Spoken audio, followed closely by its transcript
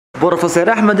Professor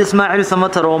Ahmed Ismaciil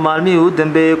Samatar oo maalmihii u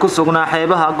dambeeyay ku sugnaa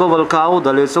xeebaha gobolka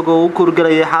Awdal isagoo u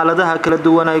kurgalay xaaladaha kala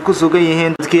duwan ay ku sugan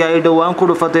yihiin dadkii ay dhawaan ku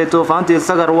dhufatay toofaantii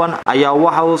Sagarwan ayaa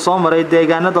waxa uu soo maray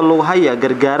deegaanada Lughaya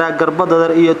gargaara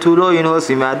Garbadadar iyo tuulooyin hoos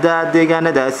yimaada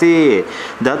deegaanadaasi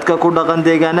dadka ku dhaqan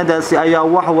deegaanadaasi ayaa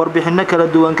wax warbixino kala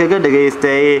duwan kaga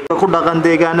dhageystay ku dhaqan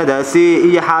deegaanadaasi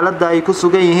iyo xaaladda ay ku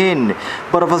sugan yihiin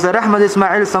Professor Ahmed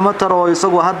Ismaciil Samatar oo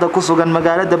isagoo hadda ku sugan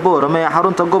magaalada Boorama ee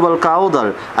xarunta gobolka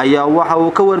Awdal ayaa waxa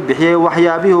uu ka warbixiyay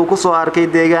waxyaabihii uu ku soo arkay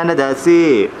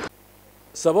deegaanadaasi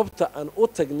sababta aan u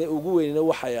tagnay ugu weynna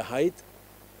waxay ahayd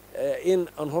in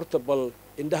aan horta bal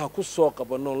indhaha ku soo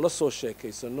qabano la soo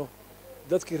sheekaysano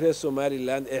dadkii reer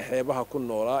Somaliland ee xeebaha ku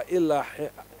noolaa ilaa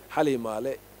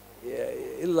Xalimaale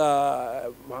ilaa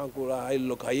maxaan ku rahay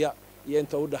Lughaya iyo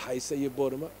inta u dhaxaysa iyo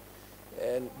Boorama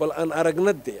bal aan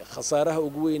aragnade khasaaraha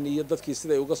ugu weyn iyo dadkii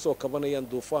sida ay uga soo kabanayaan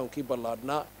duufaankii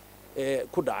ballaadhnaa ee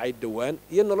ku dhacay Dhawaan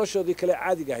iyo noloshoodii kale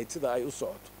caadiga ahayd sida ay u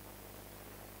socoto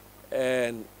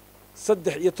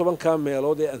 13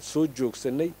 meelood ee aan soo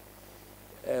joogsanay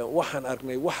waxaan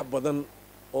aragnay wax badan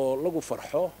oo lagu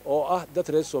farxo oo ah dad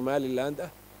reer Somaliland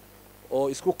ah oo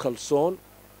isku kalsoon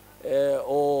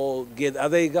oo geed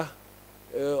adayga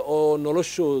oo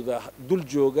noloshooda dul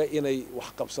jooga inay wax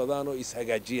qabsadaan oo is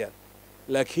hagaajiyaan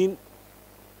laakiin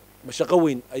mashaqo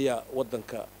weyn ayaa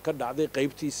wadanka ka dhacday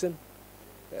qaybtiisan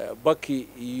baki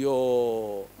iyo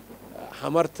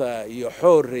xamarta iyo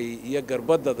xoorey iyo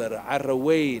Garbadadar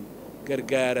Caraweyn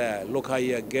gargaara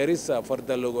Lughaya Garissa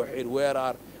farda lagu xir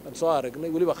weerar aan soo aragnay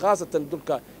waliba khaasatan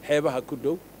dulka xeebaha ku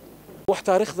dhow wax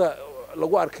taariikhda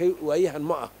lagu arkay waayahan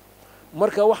ma ah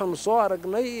marka waxaan soo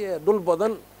aragnay dul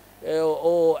badan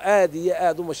oo aad iyo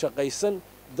aad u mashaqaysan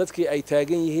dadkii ay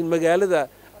taagan yihiin magaalada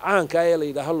caanka ah ee la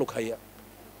yiraahdo Lughaya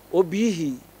oo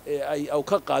biyihii ay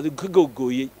ka qaadin ka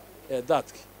googooyay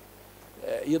daadkii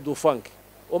iyo duufaankii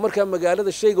oo marka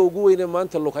magaalada shayga ugu weyn ee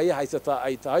maanta Lughaya haysata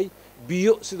ay tahay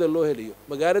biyo sida loo helayo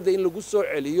magaalada in lagu soo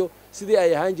celiyo sidii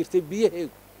ay ahaan jirtay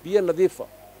biyo nadiif ah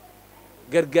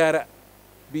gargaara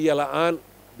biyo la'aan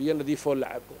biyo nadiif oo la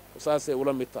cabo saasay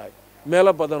ula mid tahay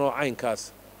meelo badan oo caynkaas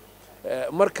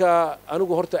marka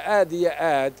anigu horta aad iyo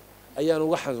aad ayaan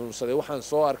uga xanuunsaday waxaan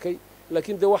soo arkay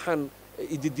laakiin de waxaan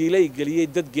ididiilay galiyay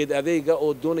dad geed adayga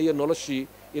oo doonaya noloshii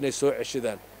inay soo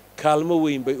ceshadaan kaalmo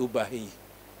weyn bay u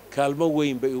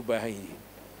baahan yihiin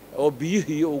oo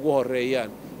biyihii ugu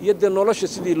horeeyaan iyo de nolosha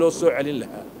sidii loo soo celin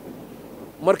lahaa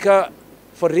marka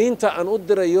fariinta aan u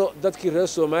dirayo dadkii reer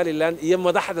Somaliland iyo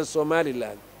madaxda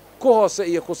Somaliland ku hoose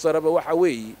iyo ku saraba waxa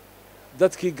weeye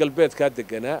dadkii galbeedka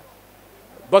deganaa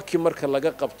baki marka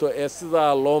laga qabto ee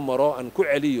sida loo maro aan ku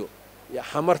celiyo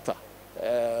xamarta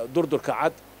durdurka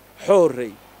cad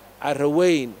xoorey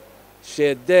Caraweyn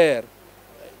sheedeer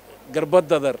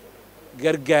Garbadadar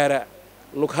gargaara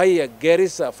Lughaya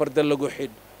Garissa farda lagu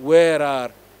xid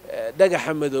weerar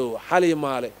dhagaxa madow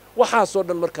Xalimaale waxa soo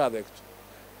dhan marka adeegto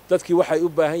dadkii waxay u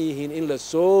baahan yihiin in la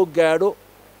soo gaadho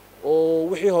oo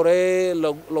wixii hore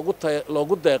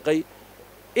lagu deeqay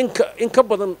in ka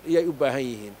badan ayay u baahan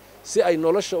yihiin si ay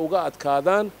nolosha uga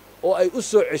adkaadaan oo ay u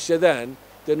soo ceshadaan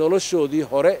de noloshoodii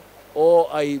hore oo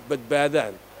ay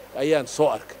badbaadaan ayaan soo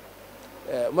arkay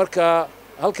marka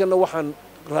halkana waxaan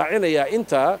raacinayaa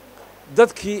inta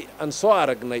dadkii aan soo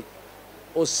aragnay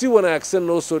oo si wanaagsan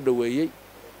noo soo dhaweeyay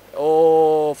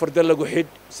oo farda lagu xid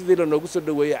sidii la noogu soo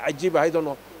dhaweeyay cajiib ahayd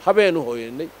oo habeen u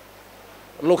hooyanay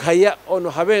Lughaya oo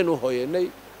habeen u hooyanay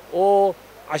oo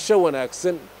casho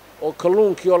wanaagsan oo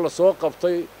kalluunkii oo la soo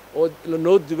qabtay oo la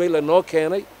noo dibay la noo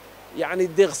keenay yani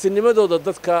deeqsinimadooda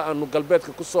dadka aanu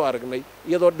galbeedka ku soo aragnay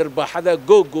iyadoo dharbaaxada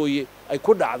googooye ay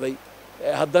ku dhacday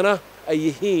haddana ay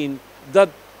yihiin dad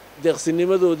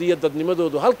deeqsinimadooda iyo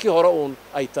dadnimadoodu halkii hore uun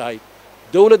ay tahay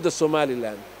dawladda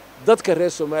Somaliland dadka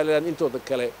reer Somaliland intooda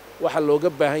kale waxa looga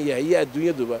baahan yahay iyo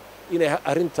adduunyaduba inay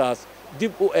arintaas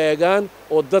dib u eegaan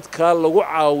oo dadka lagu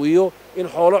caawiyo in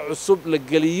xoolo cusub la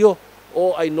geliyo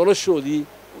oo ay noloshoodii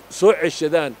soo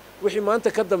ceshadaan wixii maanta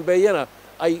ka dambeeyana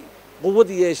ay quwad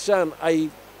yeeshaan ay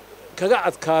kaga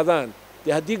adkaadaan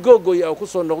haddii googooy ay ku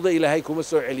soo noqdo Ilaahay kuma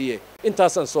soo celiye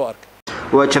intaasaan soo arkay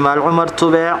وجمال عمر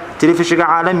طبع تلفزيون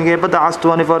عالمي Badacas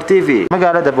 24 TV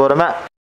مقالة Boorama